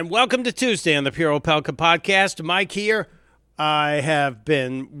And welcome to Tuesday on the Pure Opelka podcast. Mike here. I have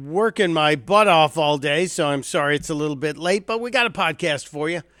been working my butt off all day, so I'm sorry it's a little bit late, but we got a podcast for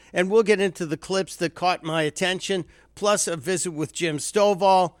you. And we'll get into the clips that caught my attention, plus a visit with Jim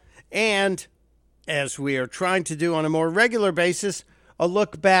Stovall, and, as we are trying to do on a more regular basis, a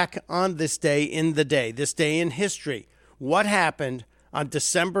look back on this day in history. What happened on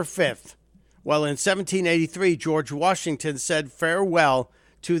December 5th? Well, in 1783, George Washington said farewell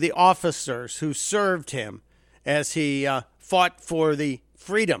to the officers who served him as he fought for the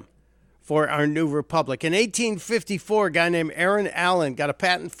freedom for our new republic. In 1854, a guy named Aaron Allen got a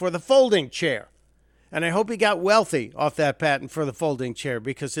patent for the folding chair. And I hope he got wealthy off that patent for the folding chair,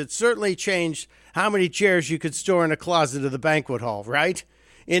 because it certainly changed how many chairs you could store in a closet of the banquet hall, right?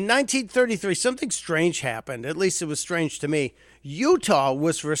 In 1933, something strange happened. At least it was strange to me. Utah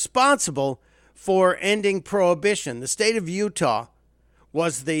was responsible for ending prohibition. The state of Utah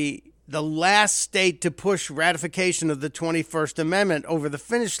was the last state to push ratification of the 21st Amendment over the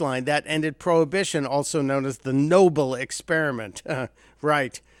finish line. That ended prohibition, also known as the Noble Experiment.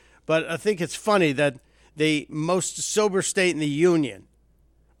 Right. But I think it's funny that the most sober state in the Union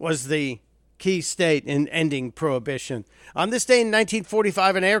was the key state in ending prohibition. On this day in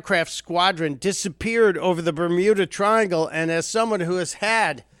 1945, an aircraft squadron disappeared over the Bermuda Triangle, and as someone who has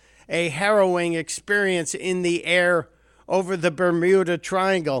had a harrowing experience in the air over the Bermuda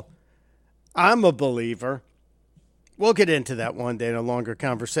Triangle, I'm a believer. We'll get into that one day in a longer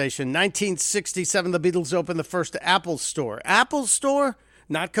conversation. 1967, the Beatles opened the first Apple store. Apple store?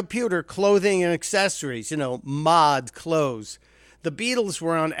 Not computer, clothing and accessories, mod clothes. The Beatles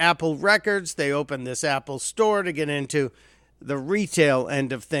were on Apple Records. They opened this Apple store to get into the retail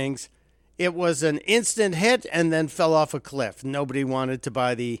end of things. It was an instant hit and then fell off a cliff. Nobody wanted to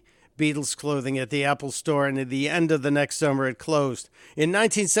buy the Beatles clothing at the Apple store, and at the end of the next summer it closed. In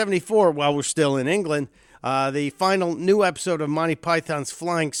 1974, while we're still in England, the final new episode of Monty Python's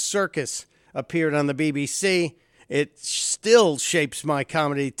Flying Circus appeared on the BBC. It still shapes my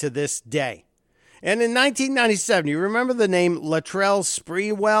comedy to this day. And in 1997, you remember the name Latrell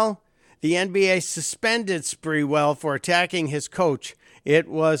Sprewell? The NBA suspended Sprewell for attacking his coach. It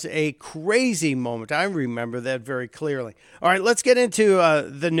was a crazy moment. I remember that very clearly. All right, let's get into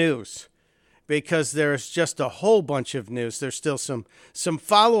the news, because there's just a whole bunch of news. There's still some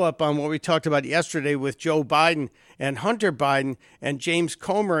follow-up on what we talked about yesterday with Joe Biden and Hunter Biden, and James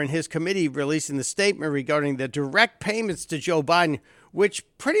Comer and his committee releasing the statement regarding the direct payments to Joe Biden, which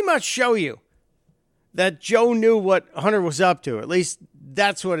pretty much show you that Joe knew what Hunter was up to. At least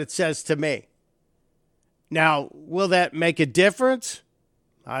that's what it says to me. Now, will that make a difference?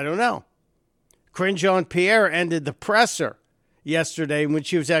 I don't know. Karine Jean-Pierre ended the presser yesterday when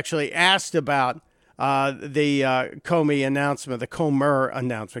she was actually asked about the Comey announcement, the Comer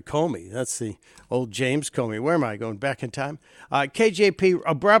announcement. Comey, that's the old James Comey. Where am I going? Back in time? KJP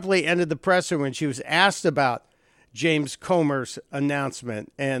abruptly ended the presser when she was asked about James Comer's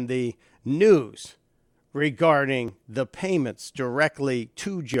announcement and the news regarding the payments directly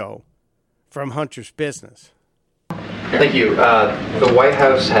to Joe from Hunter's business. Thank you. The White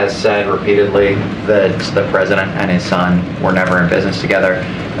House has said repeatedly that the president and his son were never in business together.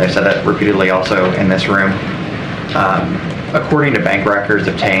 They've said that repeatedly also in this room. According to bank records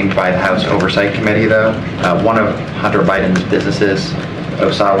obtained by the House Oversight Committee, though, one of Hunter Biden's businesses,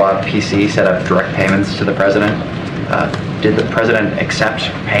 Osawa PC, set up direct payments to the president. Did the president accept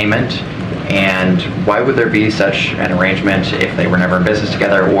payment? And why would there be such an arrangement if they were never in business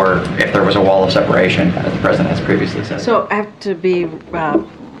together, or if there was a wall of separation, as the president has previously said? So I have to be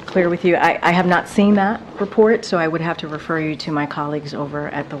clear with you. I have not seen that report, so I would have to refer you to my colleagues over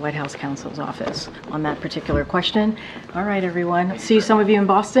at the White House counsel's office on that particular question. All right, everyone. See some of you in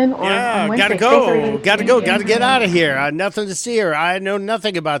Boston or on Wednesday. Gotta go. Gotta get out of here. Nothing to see here. I know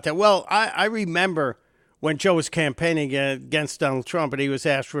nothing about that. Well, I remember when Joe was campaigning against Donald Trump, and he was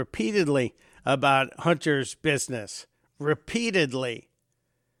asked repeatedly about Hunter's business. Repeatedly.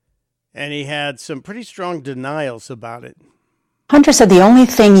 And he had some pretty strong denials about it. Hunter said the only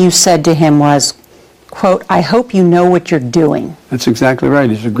thing you said to him was, quote, "I hope you know what you're doing." That's exactly right.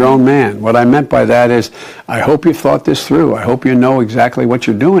 He's a grown man. What I meant by that is, I hope you thought this through. I hope you know exactly what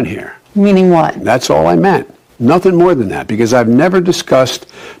you're doing here. Meaning what? That's all I meant. Nothing more than that, because I've never discussed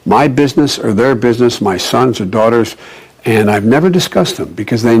my business or their business, my sons or daughters, and I've never discussed them,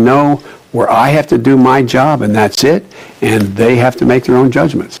 because they know where I have to do my job, and that's it, and they have to make their own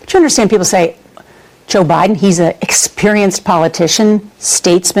judgments. Do you understand people say, Joe Biden, he's an experienced politician,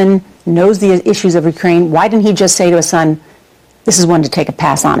 statesman, knows the issues of Ukraine. Why didn't he just say to his son, this is one to take a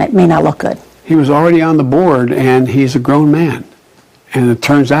pass on, it may not look good? He was already on the board, and he's a grown man. And it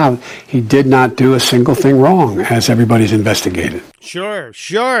turns out he did not do a single thing wrong, as everybody's investigated.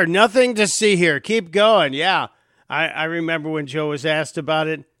 Sure. Nothing to see here. Keep going. Yeah. I remember when Joe was asked about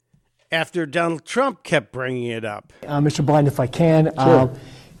it after Donald Trump kept bringing it up. Mr. Biden, if I can, Sure.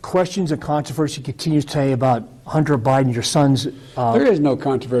 Questions and controversy continues today about Hunter Biden, your son's. There is no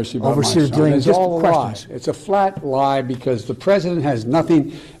controversy about my overseer son. dealing It's just all a lie. questions. It's a flat lie because the president has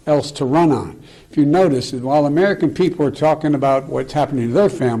nothing else to run on. If you notice, while American people are talking about what's happening to their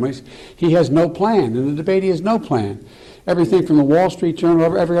families, he has no plan. In the debate, he has no plan. Everything from the Wall Street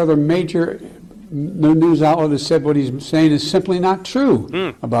Journal, every other major news outlet has said what he's saying is simply not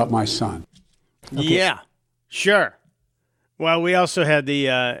true about my son. Okay. Yeah, sure. Well, we also had the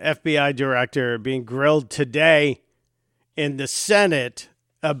FBI director being grilled today in the Senate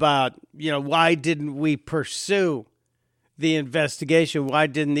about, why didn't we pursue the investigation? Why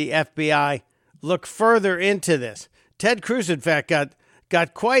didn't the FBI look further into this? Ted Cruz, in fact,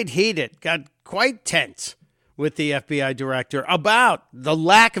 got quite heated, got quite tense with the FBI director about the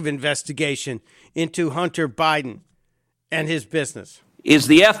lack of investigation into Hunter Biden and his business. Is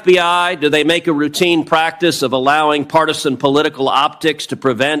the FBI, do they make a routine practice of allowing partisan political optics to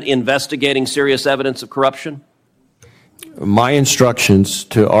prevent investigating serious evidence of corruption? My instructions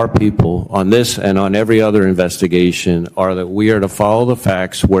to our people on this and on every other investigation are that we are to follow the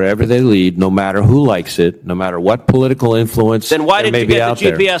facts wherever they lead, no matter who likes it, no matter what political influence then why there did may you be get out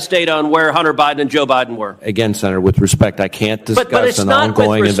the there. GPS data on where Hunter Biden and Joe Biden were? Again, Senator, with respect, I can't discuss But it's an not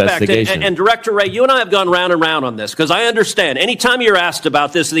ongoing with respect. investigation. And Director Wray, you and I have gone round and round on this because I understand. Anytime you're asked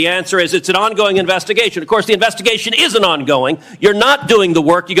about this, the answer is it's an ongoing investigation. Of course, the investigation isn't ongoing. You're not doing the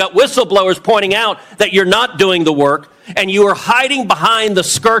work. You got whistleblowers pointing out that you're not doing the work, and you are hiding behind the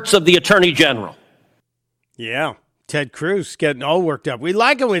skirts of the Attorney General. Yeah, Ted Cruz getting all worked up. We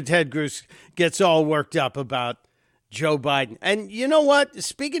like it when Ted Cruz gets all worked up about Joe Biden. And you know what?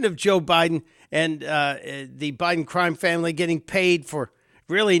 Speaking of Joe Biden and the Biden crime family getting paid for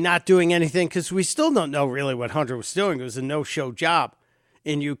really not doing anything, because we still don't know really what Hunter was doing. It was a no-show job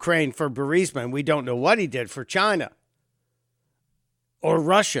in Ukraine for Burisma, and we don't know what he did for China or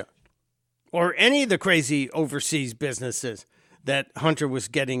Russia or any of the crazy overseas businesses that Hunter was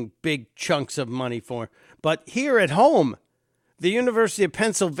getting big chunks of money for. But here at home, the University of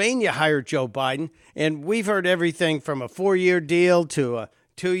Pennsylvania hired Joe Biden, and we've heard everything from a 4-year deal to a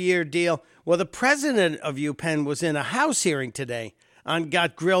 2-year deal. Well, the president of UPenn was in a House hearing today and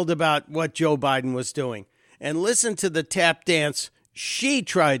got grilled about what Joe Biden was doing. And listen to the tap dance she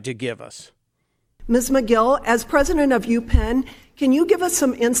tried to give us. Ms. McGill, as president of UPenn, can you give us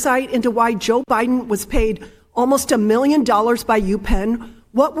some insight into why Joe Biden was paid almost $1 million by UPenn?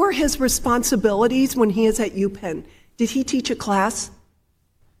 What were his responsibilities when he is at UPenn? Did he teach a class?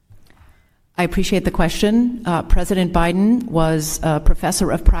 I appreciate the question. President Biden was a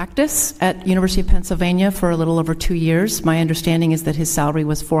professor of practice at University of Pennsylvania for a little over 2 years. My understanding is that his salary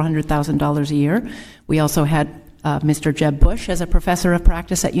was $400,000 a year. We also had Mr. Jeb Bush as a professor of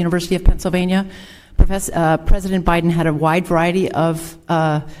practice at University of Pennsylvania. President Biden had a wide variety of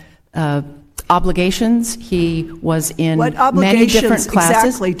obligations. He was in What many obligations different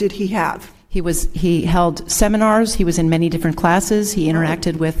classes. exactly did he have? He held seminars. He was in many different classes. He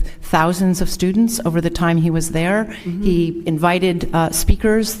interacted with thousands of students over the time he was there. Mm-hmm. He invited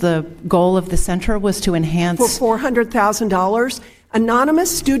speakers. The goal of the center was to enhance For $400,000,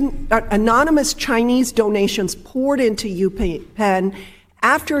 anonymous Chinese donations poured into UPenn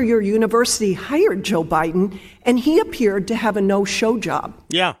after your university hired Joe Biden, and he appeared to have a no-show job.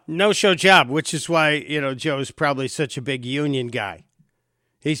 Yeah, no-show job, which is why, Joe's probably such a big union guy.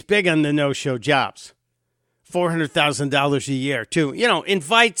 He's big on the no-show jobs. $400,000 a year, too.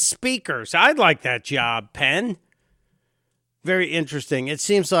 Invite speakers. I'd like that job, Penn. Very interesting. It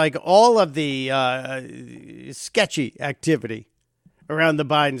seems like all of the sketchy activity around the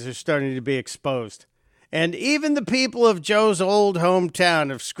Bidens are starting to be exposed. And even the people of Joe's old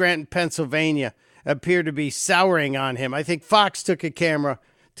hometown of Scranton, Pennsylvania, appear to be souring on him. I think Fox took a camera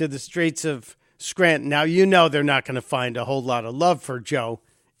to the streets of Scranton. Now, they're not going to find a whole lot of love for Joe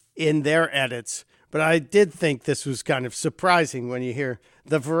in their edits, but I did think this was kind of surprising when you hear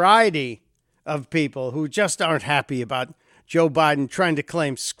the variety of people who just aren't happy about Joe Biden trying to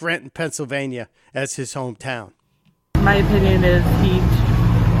claim Scranton, Pennsylvania as his hometown. My opinion is he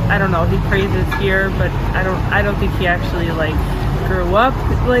praises here, but I don't think he actually grew up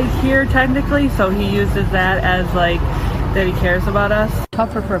here technically, so he uses that as that he cares about us.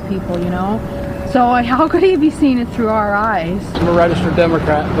 Tougher for people, So how could he be seeing it through our eyes? I'm a registered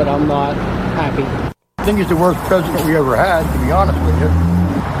Democrat, but I'm not happy. I think he's the worst president we ever had, to be honest with you.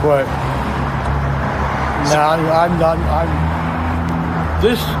 But no, I'm not.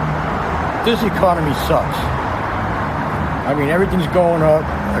 This economy sucks. I mean, everything's going up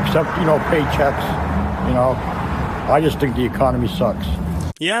except, paychecks. I just think the economy sucks.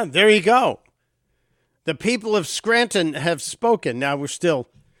 Yeah, there you go. The people of Scranton have spoken. Now we're still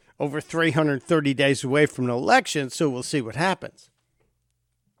over 330 days away from an election, so we'll see what happens.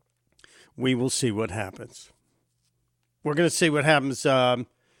 We will see what happens. We're going to see what happens. I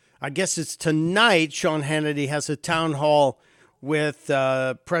guess it's tonight. Sean Hannity has a town hall with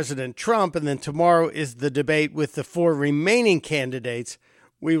President Trump, and then tomorrow is the debate with the 4 remaining candidates.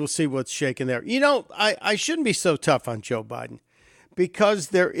 We will see what's shaking there. I shouldn't be so tough on Joe Biden because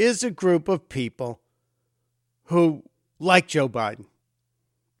there is a group of people who like Joe Biden.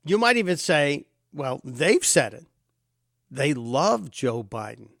 You might even say, well, they've said it. They love Joe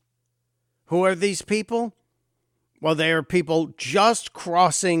Biden. Who are these people? Well, they are people just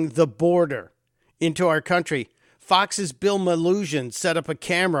crossing the border into our country. Fox's Bill Malugin set up a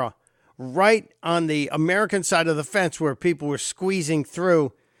camera right on the American side of the fence where people were squeezing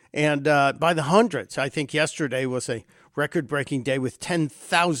through, and by the hundreds. I think yesterday was a record-breaking day with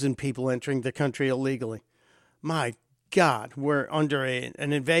 10,000 people entering the country illegally. My God, we're under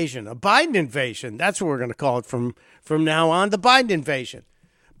an invasion, a Biden invasion. That's what we're going to call it from now on, the Biden invasion.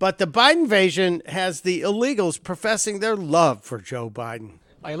 But the Biden invasion has the illegals professing their love for Joe Biden.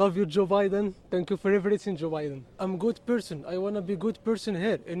 I love you, Joe Biden. Thank you for everything, Joe Biden. I'm a good person. I want to be a good person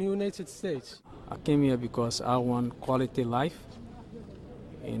here in the United States. I came here because I want quality life.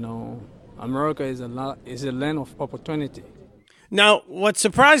 America is a land of opportunity. Now, what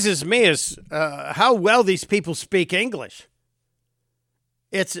surprises me is how well these people speak English.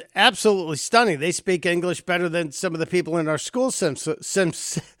 It's absolutely stunning. They speak English better than some of the people in our school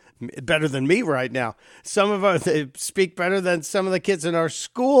better than me right now. They speak better than some of the kids in our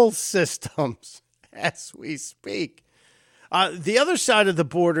school systems as we speak. The other side of the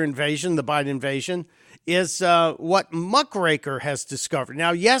border invasion, the Biden invasion, is what Muckraker has discovered.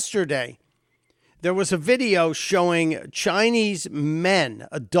 Now, yesterday, there was a video showing Chinese men,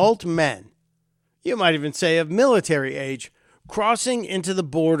 adult men, you might even say of military age, crossing into the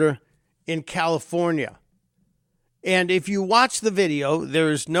border in California. And if you watch the video,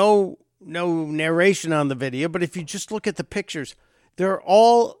 there's no narration on the video, but if you just look at the pictures, they're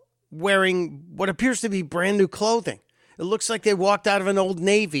all wearing what appears to be brand new clothing. It looks like they walked out of an Old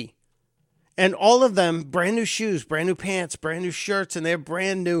Navy. And all of them, brand new shoes, brand new pants, brand new shirts, and they have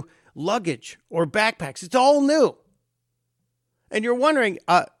brand new luggage or backpacks. It's all new. And you're wondering,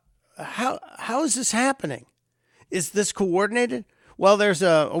 how is this happening? Is this coordinated? Well, there's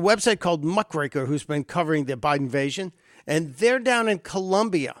a website called Muckraker who's been covering the Biden invasion, and they're down in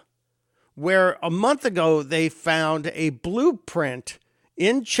Colombia, where a month ago they found a blueprint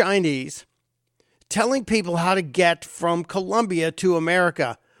in Chinese telling people how to get from Colombia to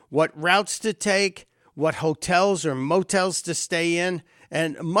America, what routes to take, what hotels or motels to stay in.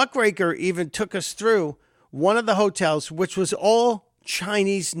 And Muckraker even took us through one of the hotels, which was all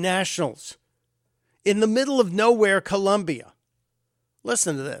Chinese nationals in the middle of nowhere, Colombia.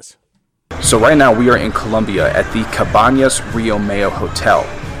 Listen to this. So right now we are in Colombia at the Cabañas Rio Mayo Hotel.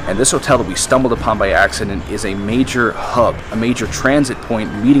 And this hotel that we stumbled upon by accident is a major hub, a major transit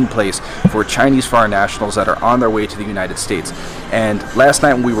point, meeting place for Chinese foreign nationals that are on their way to the United States. And last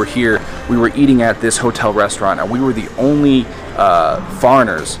night when we were here, we were eating at this hotel restaurant, and we were the only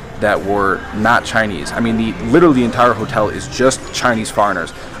foreigners that were not Chinese. I mean, literally the entire hotel is just Chinese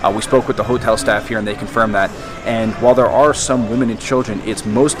foreigners. We spoke with the hotel staff here, and they confirmed that. And while there are some women and children, it's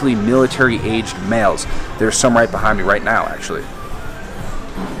mostly military-aged males. There's some right behind me right now, actually.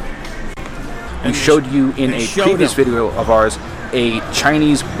 We showed you in a previous video of ours a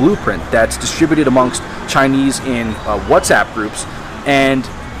Chinese blueprint that's distributed amongst Chinese in WhatsApp groups, and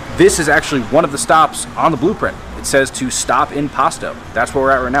this is actually one of the stops on the blueprint. It says to stop in Pasto. That's where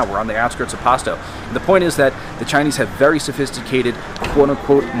we're at right now. We're on the outskirts of Pasto. And the point is that the Chinese have very sophisticated,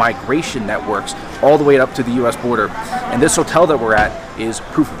 quote-unquote, migration networks all the way up to the U.S. border. And this hotel that we're at is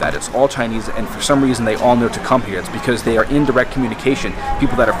proof of that. It's all Chinese, and for some reason they all know to come here. It's because they are in direct communication.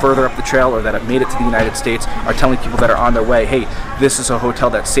 People that are further up the trail or that have made it to the United States are telling people that are on their way, hey, this is a hotel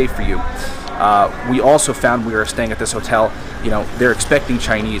that's safe for you. We also found, we were staying at this hotel, they're expecting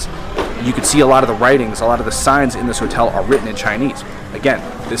Chinese. You could see a lot of the writings, a lot of the signs in this hotel are written in Chinese. Again,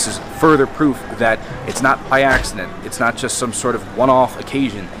 this is further proof that it's not by accident. It's not just some sort of one-off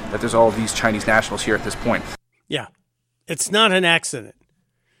occasion that there's all of these Chinese nationals here at this point. Yeah, it's not an accident.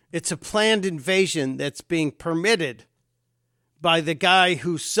 It's a planned invasion that's being permitted by the guy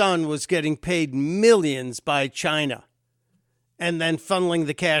whose son was getting paid millions by China and then funneling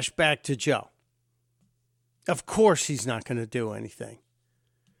the cash back to Joe. Of course he's not going to do anything.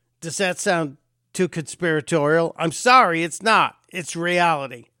 Does that sound too conspiratorial? I'm sorry, it's not. It's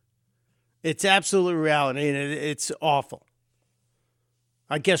reality. It's absolute reality, and it's awful.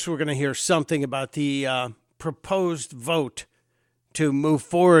 I guess we're going to hear something about the proposed vote to move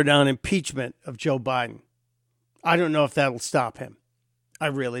forward on impeachment of Joe Biden. I don't know if that'll stop him. I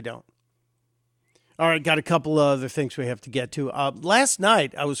really don't. All right, got a couple of other things we have to get to. Last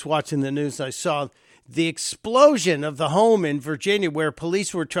night, I was watching the news. I saw the explosion of the home in Virginia where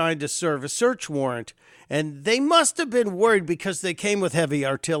police were trying to serve a search warrant. And they must have been worried because they came with heavy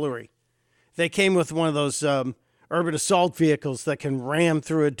artillery. They came with one of those urban assault vehicles that can ram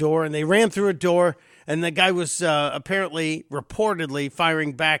through a door. And they ran through a door, and the guy was reportedly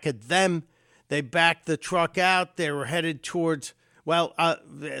firing back at them. They backed the truck out. They were headed towards... Well, I'll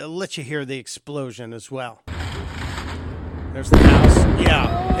let you hear the explosion as well. There's the house.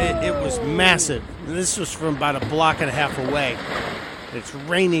 Yeah, it was massive. This was from about a block and a half away. It's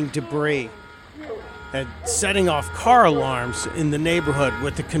raining debris and setting off car alarms in the neighborhood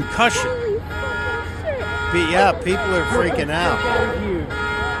with the concussion. Yeah, people are freaking out.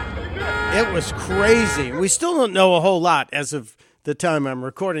 It was crazy. We still don't know a whole lot as of the time I'm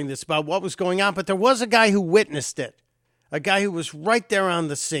recording this about what was going on, but there was a guy who witnessed it. A guy who was right there on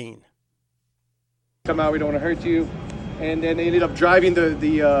the scene. Come out, we don't want to hurt you. And then they ended up driving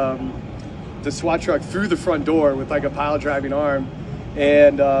the SWAT truck through the front door with like a pile driving arm.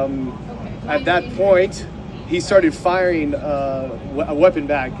 And at that point, he started firing a weapon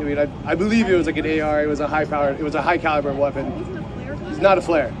back. I mean, I believe it was like an AR. It was a high caliber weapon. It's not a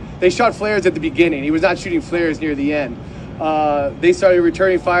flare. They shot flares at the beginning. He was not shooting flares near the end. They started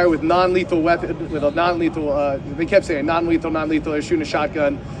returning fire with non-lethal weapon, with a non-lethal, they kept saying non-lethal. They're shooting a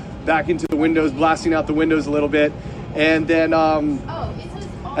shotgun back into the windows, blasting out the windows a little bit. And then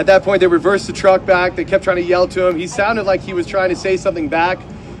at that point, they reversed the truck back. They kept trying to yell to him. He sounded like he was trying to say something back,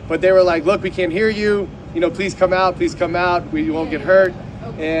 but they were like, look, we can't hear you. Please come out. We won't get hurt.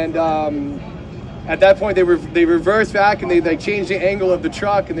 And at that point, they reversed back and they changed the angle of the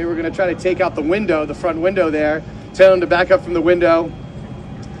truck, and they were going to try to take out the window, the front window there. Tell him to back up from the window.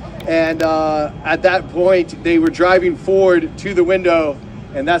 And at that point, they were driving forward to the window,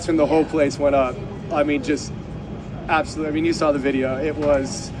 and that's when the whole place went up. I mean, just absolutely. I mean, you saw the video. It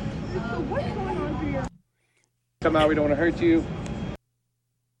was... Come out, we don't want to hurt you.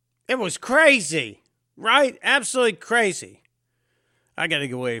 It was crazy, right? Absolutely crazy. I got to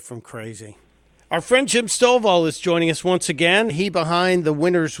get away from crazy. Our friend Jim Stovall is joining us once again. He behind the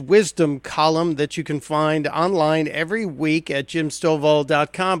Winner's Wisdom column that you can find online every week at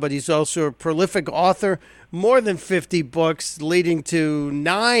jimstovall.com. But he's also a prolific author, more than 50 books, leading to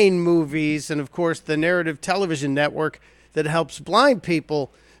 9 movies, and of course the narrative television network that helps blind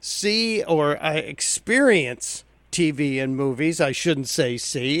people see or experience TV and movies. I shouldn't say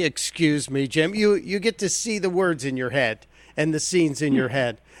see. Excuse me, Jim. You get to see the words in your head and the scenes in your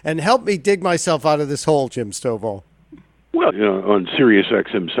head. And help me dig myself out of this hole, Jim Stovall. Well, on Sirius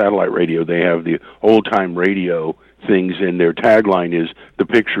XM satellite radio, they have the old-time radio things, and their tagline is, the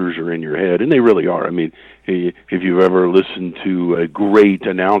pictures are in your head, and they really are. I mean, if you've ever listened to a great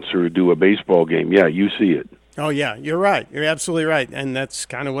announcer do a baseball game, yeah, you see it. Oh, yeah, you're right. You're absolutely right. And that's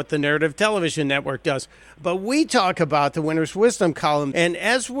kind of what the Narrative Television Network does. But we talk about the Winner's Wisdom column, and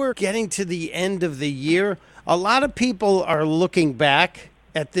as we're getting to the end of the year, a lot of people are looking back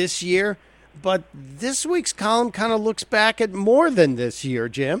at this year, but this week's column kind of looks back at more than this year,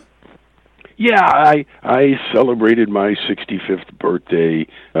 Jim. Yeah, I celebrated my 65th birthday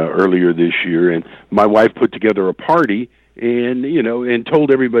earlier this year, and my wife put together a party and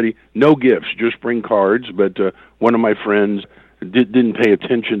told everybody no gifts, just bring cards. But one of my friends didn't pay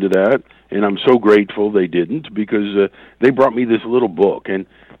attention to that, and I'm so grateful they didn't, because they brought me this little book, and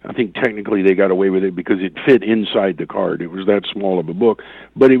I think technically they got away with it because it fit inside the card. It was that small of a book.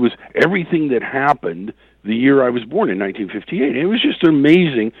 But it was everything that happened the year I was born in 1958. It was just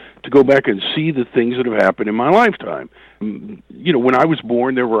amazing to go back and see the things that have happened in my lifetime. When I was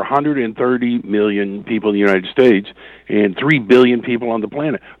born, there were 130 million people in the United States and 3 billion people on the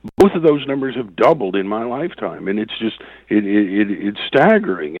planet. Both of those numbers have doubled in my lifetime, and it's just, it's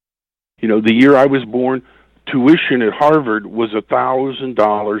staggering. The year I was born, tuition at Harvard was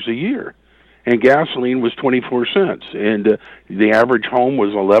 $1,000 a year, and gasoline was 24 cents, and the average home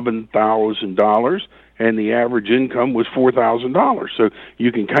was $11,000, and the average income was $4,000. So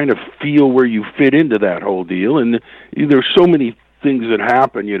you can kind of feel where you fit into that whole deal, and there's so many things that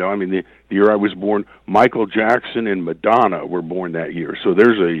happen. I mean, the year I was born, Michael Jackson and Madonna were born that year. So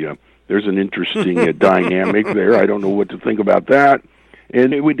there's an interesting dynamic there. I don't know what to think about that.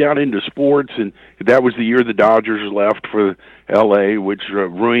 And it went down into sports, and that was the year the Dodgers left for L.A., which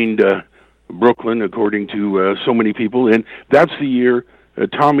ruined Brooklyn, according to so many people. And that's the year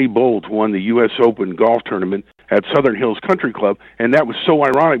Tommy Bolt won the U.S. Open golf tournament at Southern Hills Country Club, and that was so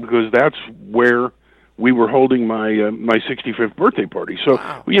ironic because that's where we were holding my 65th birthday party. So,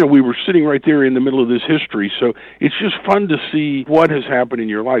 we were sitting right there in the middle of this history. So it's just fun to see what has happened in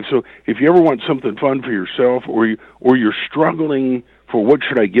your life. So if you ever want something fun for yourself, or you're struggling for what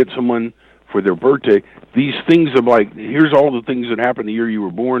should I get someone for their birthday, these things of like, here's all the things that happened the year you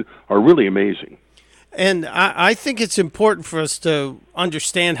were born are really amazing. And I think it's important for us to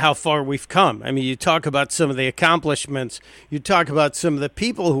understand how far we've come. I mean, you talk about some of the accomplishments. You talk about some of the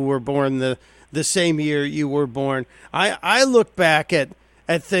people who were born the same year you were born. I look back at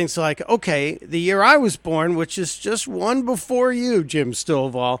things like, okay, the year I was born, which is just one before you, Jim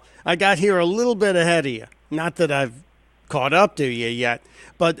Stovall, I got here a little bit ahead of you. Not that I've caught up to you yet,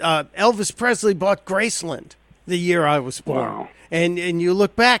 but Elvis Presley bought Graceland the year I was born. Wow. And you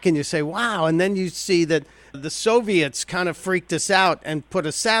look back and you say, wow, and then you see that the Soviets kind of freaked us out and put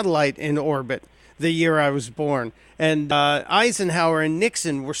a satellite in orbit the year I was born. And Eisenhower and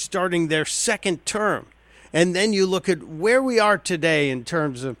Nixon were starting their second term. And then you look at where we are today in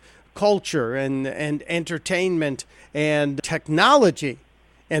terms of culture and entertainment and technology.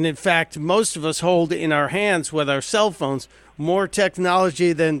 And in fact, most of us hold in our hands with our cell phones more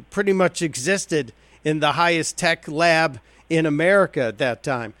technology than pretty much existed in the highest tech lab in America at that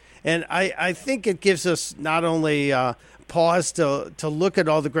time. And I think it gives us not only pause to look at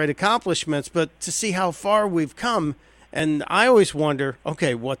all the great accomplishments, but to see how far we've come. And I always wonder,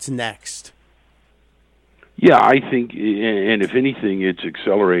 okay, what's next? Yeah, I think, and if anything, it's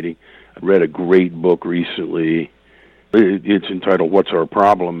accelerating. I read a great book recently. It's entitled What's Our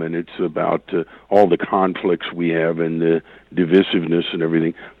Problem? And it's about all the conflicts we have and the divisiveness and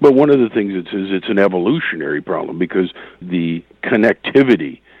everything. But one of the things it says, it's an evolutionary problem because the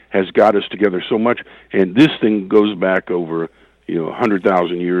connectivity has got us together so much. And this thing goes back over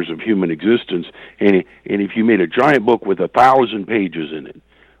 100,000 years of human existence. And if you made a giant book with 1,000 pages in it,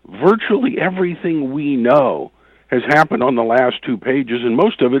 virtually everything we know has happened on the last 2 pages, and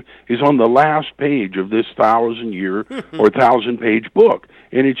most of it is on the last page of this 1,000-year or 1,000-page book.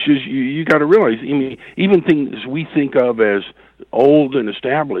 And it's just, you got to realize, I mean, even things we think of as old and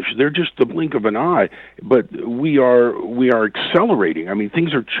established, they're just the blink of an eye. But we are accelerating. I mean,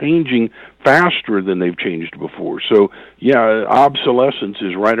 things are changing faster than they've changed before. So, yeah, obsolescence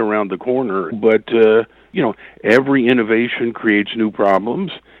is right around the corner. But, every innovation creates new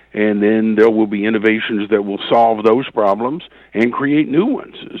problems. And then there will be innovations that will solve those problems and create new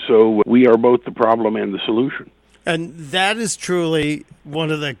ones. So we are both the problem and the solution. And that is truly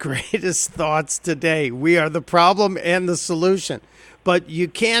one of the greatest thoughts today. We are the problem and the solution. But you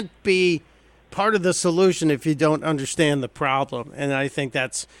can't be part of the solution if you don't understand the problem. And I think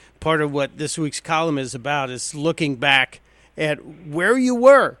that's part of what this week's column is about, is looking back at where you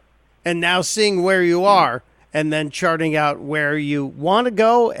were and now seeing where you are, and then charting out where you want to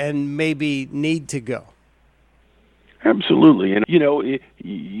go and maybe need to go. Absolutely. And,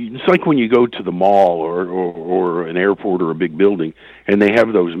 it's like when you go to the mall or an airport or a big building, and they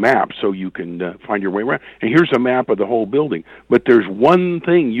have those maps so you can find your way around. And here's a map of the whole building. But there's one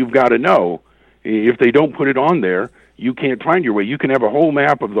thing you've got to know. If they don't put it on there, you can't find your way. You can have a whole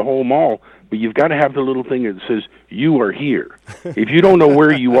map of the whole mall, but you've got to have the little thing that says, you are here. If you don't know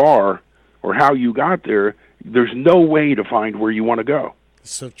where you are or how you got there, there's no way to find where you want to go.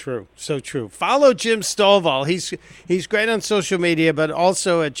 So true. So true. Follow Jim Stovall. He's great on social media, but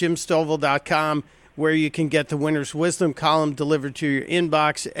also at jimstovall.com, where you can get the Winner's Wisdom column delivered to your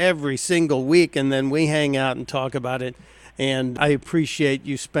inbox every single week, and then we hang out and talk about it. And I appreciate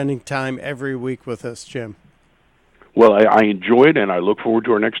you spending time every week with us, Jim. Well, I enjoyed it, and I look forward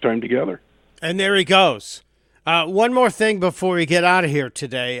to our next time together. And there he goes. One more thing before we get out of here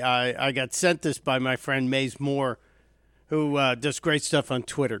today. I got sent this by my friend Maze Moore, who does great stuff on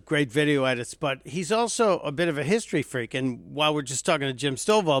Twitter, great video edits, but he's also a bit of a history freak. And while we're just talking to Jim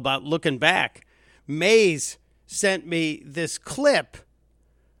Stovall about looking back, Maze sent me this clip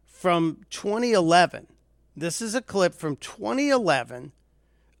from 2011. This is a clip from 2011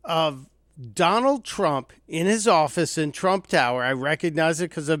 of Donald Trump in his office in Trump Tower. I recognize it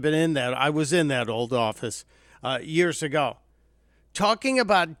because I've been in that. I was in that old office years ago, talking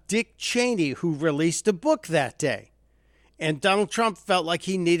about Dick Cheney, who released a book that day. And Donald Trump felt like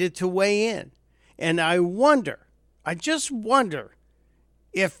he needed to weigh in. And I just wonder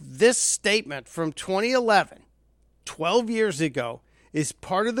if this statement from 2011, 12 years ago, is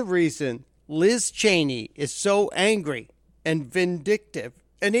part of the reason Liz Cheney is so angry and vindictive,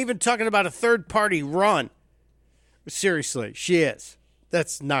 and even talking about a third-party run. Seriously, she is.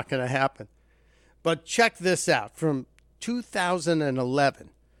 That's not going to happen. But check this out. From 2011,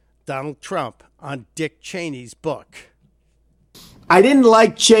 Donald Trump on Dick Cheney's book. I didn't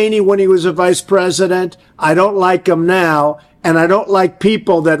like Cheney when he was a vice president. I don't like him now. And I don't like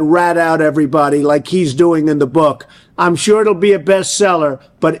people that rat out everybody like he's doing in the book. I'm sure it'll be a bestseller,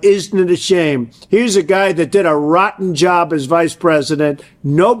 but isn't it a shame? Here's a guy that did a rotten job as vice president.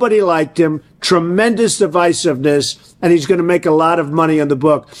 Nobody liked him. Tremendous divisiveness. And he's going to make a lot of money on the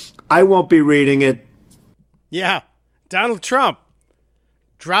book. I won't be reading it. Yeah, Donald Trump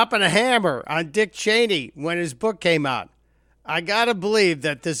dropping a hammer on Dick Cheney when his book came out. I got to believe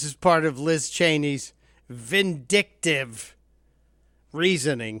that this is part of Liz Cheney's vindictive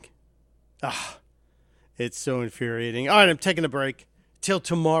reasoning. It's so infuriating. All right, I'm taking a break. Till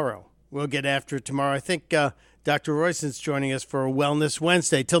tomorrow. We'll get after it tomorrow. I think Dr. Royson's joining us for a Wellness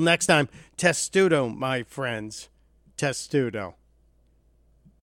Wednesday. Till next time, testudo, my friends. Testudo.